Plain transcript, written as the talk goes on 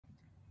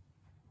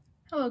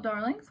Hello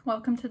darlings,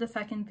 welcome to the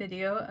second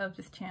video of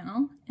this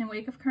channel. In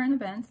wake of current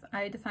events,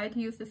 I decided to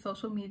use this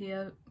social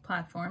media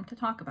platform to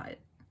talk about it.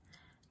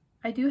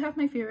 I do have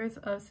my fears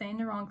of saying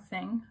the wrong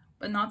thing,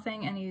 but not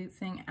saying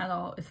anything at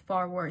all is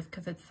far worse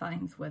because it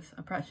signs with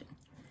oppression.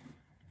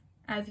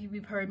 As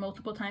you've heard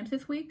multiple times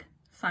this week,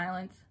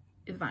 silence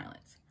is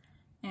violence.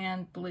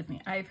 And believe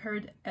me, I've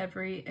heard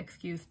every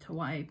excuse to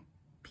why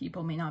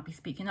people may not be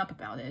speaking up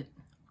about it.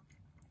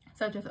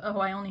 Such as, oh,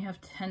 I only have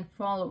 10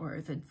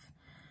 followers, it's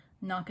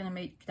not going to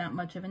make that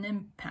much of an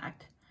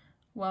impact.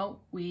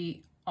 Well,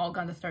 we all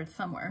got to start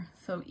somewhere.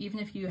 So even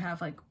if you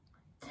have like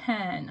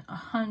 10,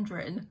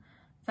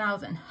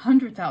 100,000,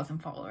 100,000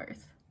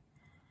 followers,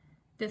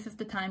 this is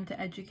the time to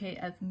educate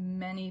as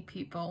many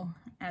people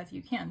as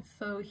you can.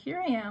 So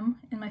here I am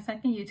in my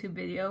second YouTube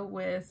video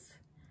with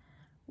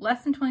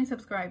less than 20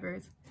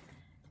 subscribers,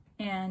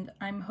 and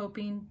I'm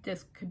hoping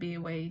this could be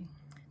a way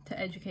to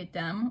educate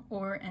them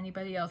or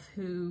anybody else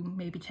who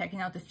may be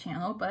checking out this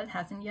channel but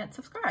hasn't yet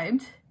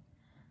subscribed.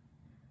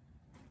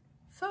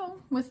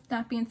 So with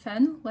that being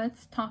said,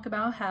 let's talk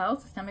about how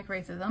systemic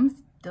racism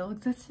still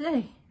exists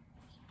today.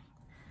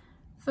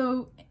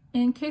 So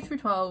in K through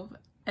 12,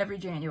 every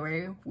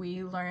January,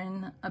 we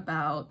learn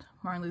about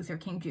Martin Luther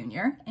King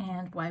Jr.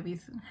 and why we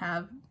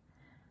have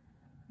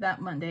that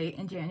Monday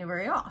in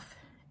January off.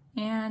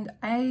 And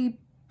I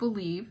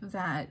believe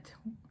that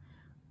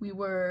we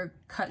were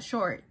cut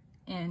short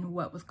in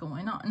what was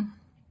going on.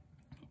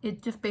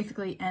 It just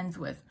basically ends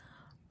with,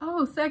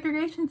 oh,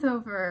 segregation's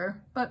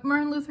over, but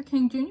Martin Luther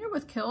King Jr.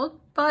 was killed,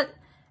 but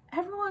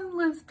everyone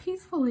lives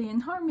peacefully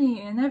in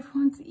harmony and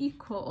everyone's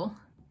equal.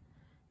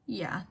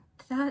 Yeah,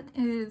 that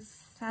is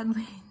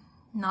sadly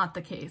not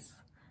the case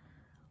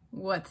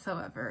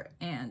whatsoever.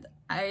 And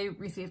I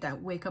received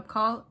that wake-up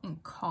call in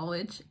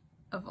college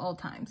of all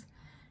times.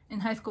 In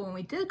high school, when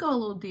we did go a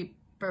little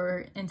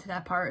deeper into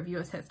that part of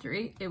US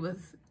history, it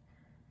was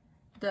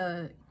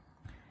the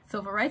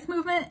Civil Rights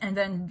Movement and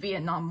then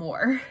Vietnam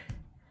War.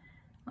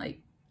 Like,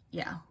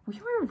 yeah, we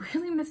were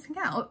really missing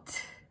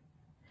out.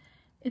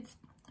 It's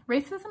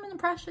racism and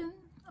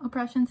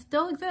oppression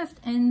still exist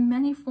in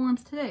many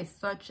forms today,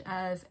 such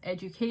as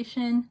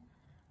education,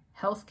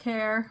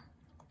 healthcare,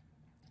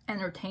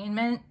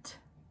 entertainment,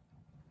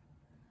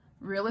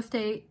 real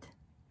estate,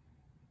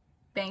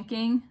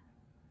 banking,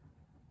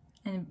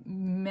 and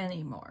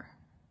many more.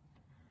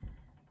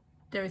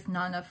 There's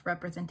not enough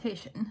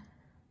representation.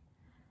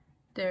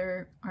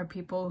 There are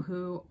people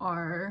who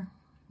are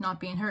not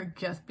being heard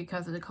just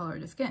because of the color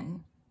of the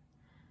skin.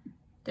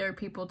 There are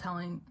people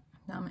telling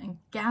them and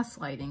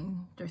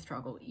gaslighting their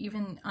struggle,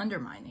 even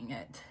undermining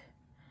it.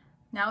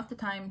 Now's the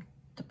time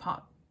to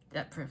pop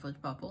that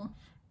privilege bubble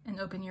and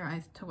open your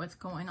eyes to what's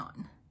going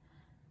on.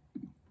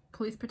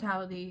 Police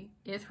brutality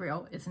is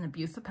real, it's an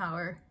abuse of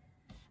power,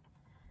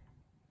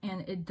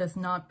 and it does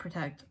not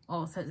protect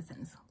all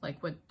citizens.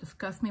 Like, what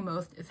disgusts me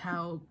most is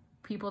how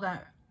people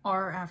that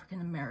are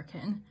African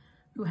American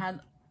who had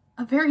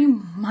a very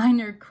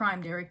minor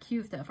crime they're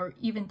accused of or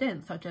even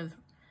did, such as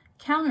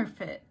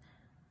counterfeit,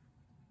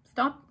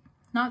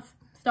 not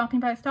stopping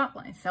by a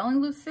stoplight, selling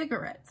loose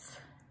cigarettes,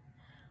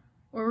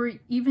 or were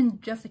even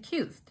just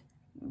accused.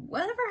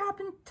 Whatever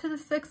happened to the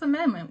Sixth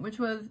Amendment, which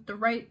was the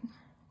right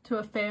to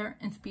a fair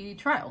and speedy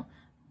trial?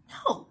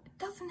 No, it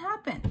doesn't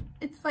happen.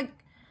 It's like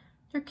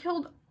they're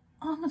killed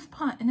on the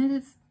spot, and it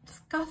is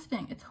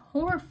disgusting. It's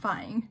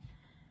horrifying.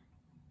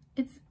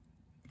 It's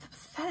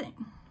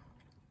upsetting.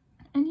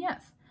 And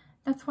yes,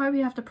 that's why we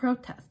have to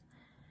protest.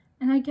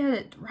 And I get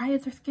it,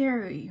 riots are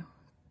scary.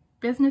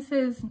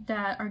 Businesses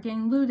that are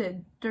getting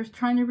looted, they're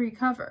trying to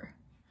recover.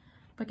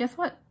 But guess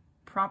what?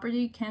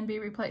 Property can be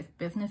replaced.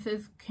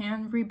 Businesses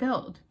can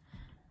rebuild.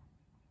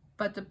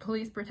 But the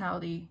police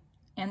brutality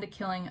and the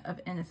killing of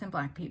innocent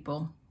Black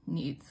people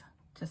needs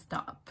to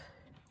stop.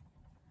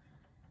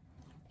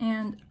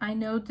 And I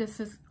know this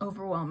is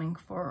overwhelming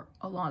for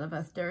a lot of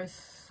us. There's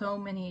so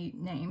many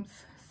names,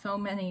 so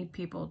many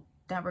people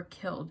that were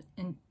killed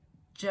in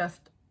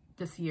just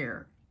this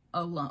year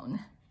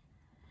alone.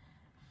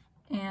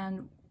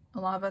 And a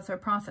lot of us are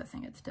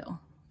processing it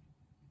still.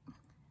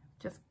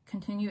 Just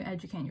continue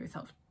educating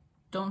yourself.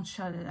 Don't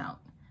shut it out.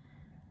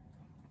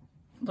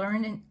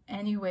 Learn in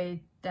any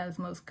way that is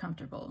most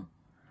comfortable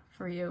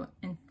for you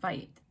and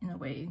fight in a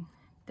way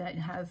that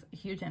has a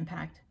huge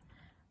impact,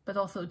 but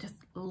also just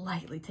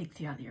lightly takes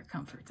you out of your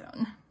comfort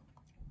zone.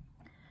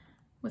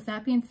 With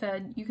that being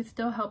said, you can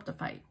still help the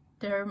fight.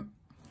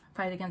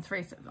 Fight against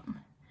racism.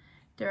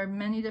 There are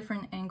many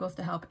different angles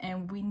to help,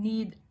 and we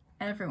need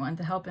everyone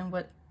to help in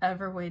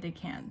whatever way they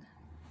can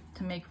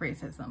to make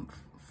racism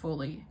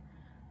fully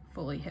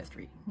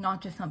history,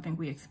 not just something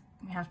we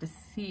have to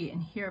see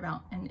and hear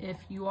about. And if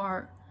you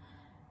are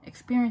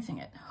experiencing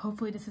it,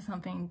 hopefully this is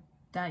something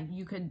that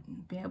you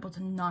could be able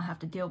to not have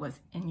to deal with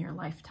in your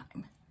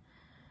lifetime.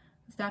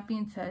 With that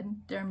being said,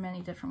 there are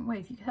many different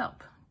ways you could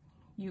help.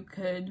 You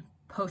could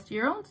post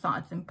your own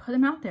thoughts and put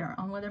them out there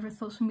on whatever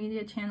social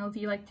media channels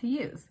you like to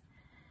use.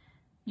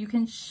 You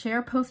can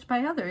share posts by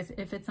others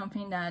if it's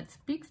something that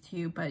speaks to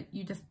you, but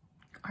you just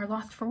are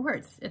lost for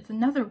words. It's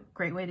another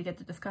great way to get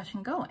the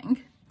discussion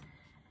going.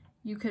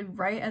 You could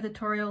write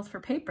editorials for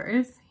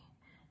papers,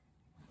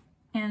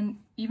 and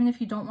even if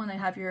you don't want to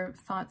have your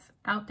thoughts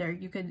out there,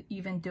 you could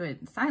even do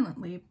it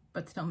silently,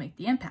 but still make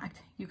the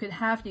impact. You could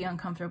have the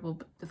uncomfortable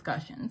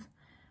discussions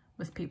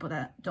with people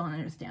that don't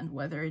understand,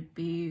 whether it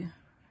be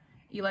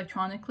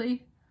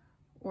electronically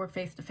or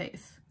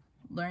face-to-face.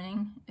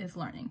 Learning is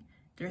learning.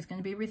 There's going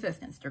to be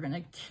resistance. They're going to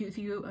accuse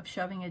you of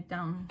shoving it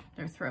down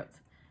their throats.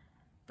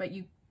 But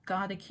you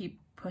gotta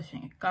keep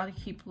pushing it, gotta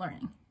keep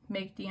learning.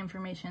 Make the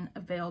information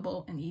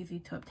available and easy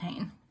to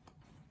obtain.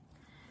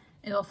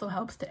 It also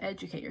helps to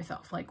educate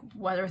yourself. Like,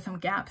 what are some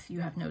gaps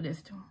you have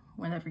noticed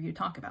whenever you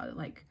talk about it?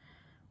 Like,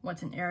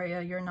 what's an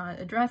area you're not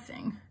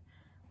addressing?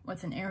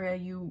 What's an area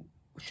you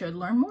should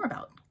learn more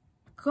about?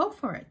 Go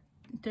for it.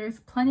 There's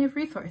plenty of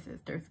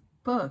resources. There's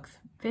books,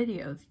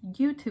 videos,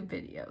 YouTube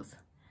videos.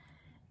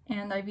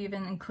 And I've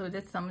even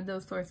included some of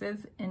those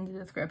sources in the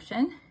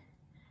description.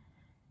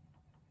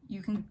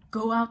 You can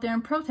go out there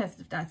and protest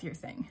if that's your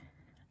thing.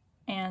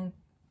 And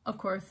of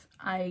course,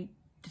 I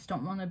just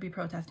don't want to be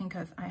protesting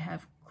because I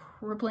have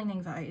crippling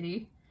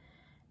anxiety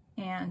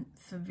and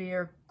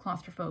severe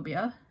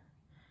claustrophobia,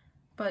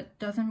 but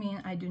doesn't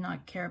mean I do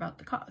not care about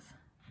the cause.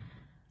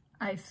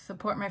 I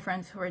support my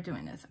friends who are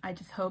doing this. I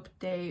just hope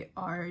they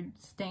are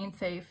staying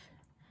safe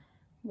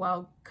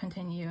while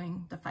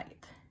continuing the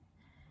fight.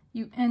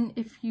 And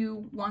if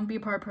you want to be a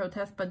part of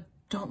protest but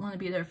don't want to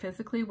be there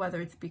physically, whether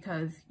it's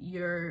because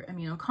you're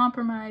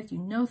immunocompromised, you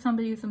know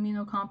somebody who's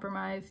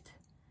immunocompromised,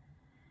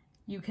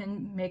 you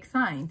can make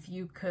signs.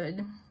 You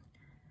could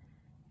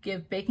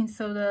give baking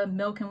soda,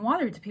 milk, and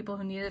water to people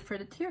who need it for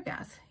the tear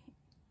gas.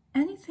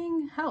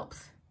 Anything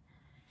helps.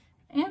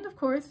 And of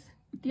course,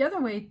 the other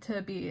way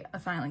to be a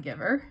silent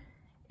giver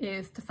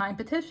is to sign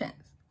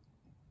petitions.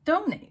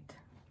 Donate.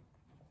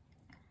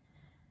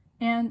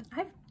 And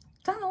I've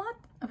done a lot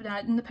of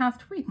that in the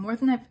past week, more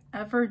than I've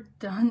ever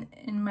done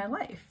in my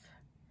life.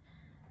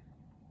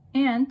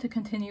 And to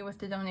continue with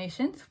the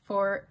donations,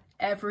 for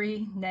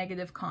every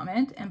negative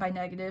comment, and by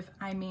negative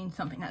I mean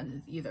something that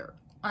is either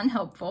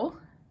unhelpful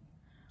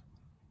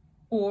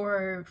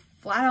or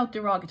flat out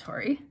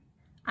derogatory,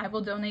 I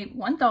will donate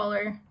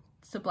 $1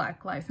 to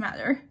Black Lives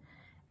Matter.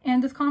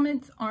 And these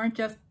comments aren't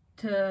just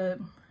to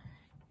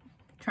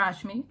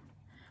trash me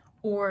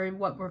or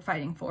what we're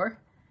fighting for.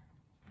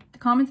 The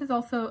comments is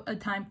also a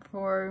time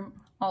for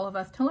all of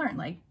us to learn,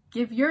 like,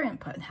 give your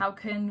input. How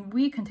can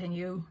we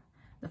continue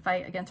the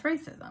fight against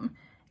racism?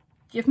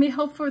 Give me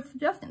helpful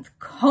suggestions.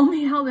 Call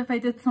me out if I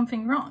did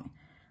something wrong.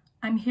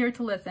 I'm here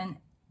to listen.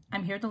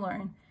 I'm here to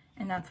learn.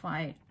 And that's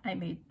why I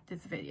made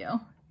this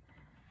video.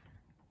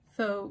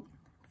 So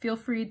feel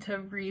free to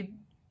read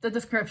the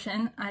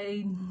description.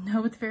 I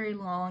know it's very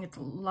long. It's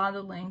a lot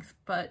of links,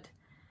 but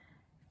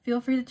feel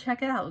free to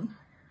check it out.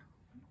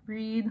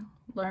 Read,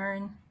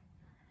 learn,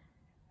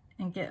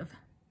 and give.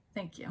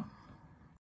 Thank you.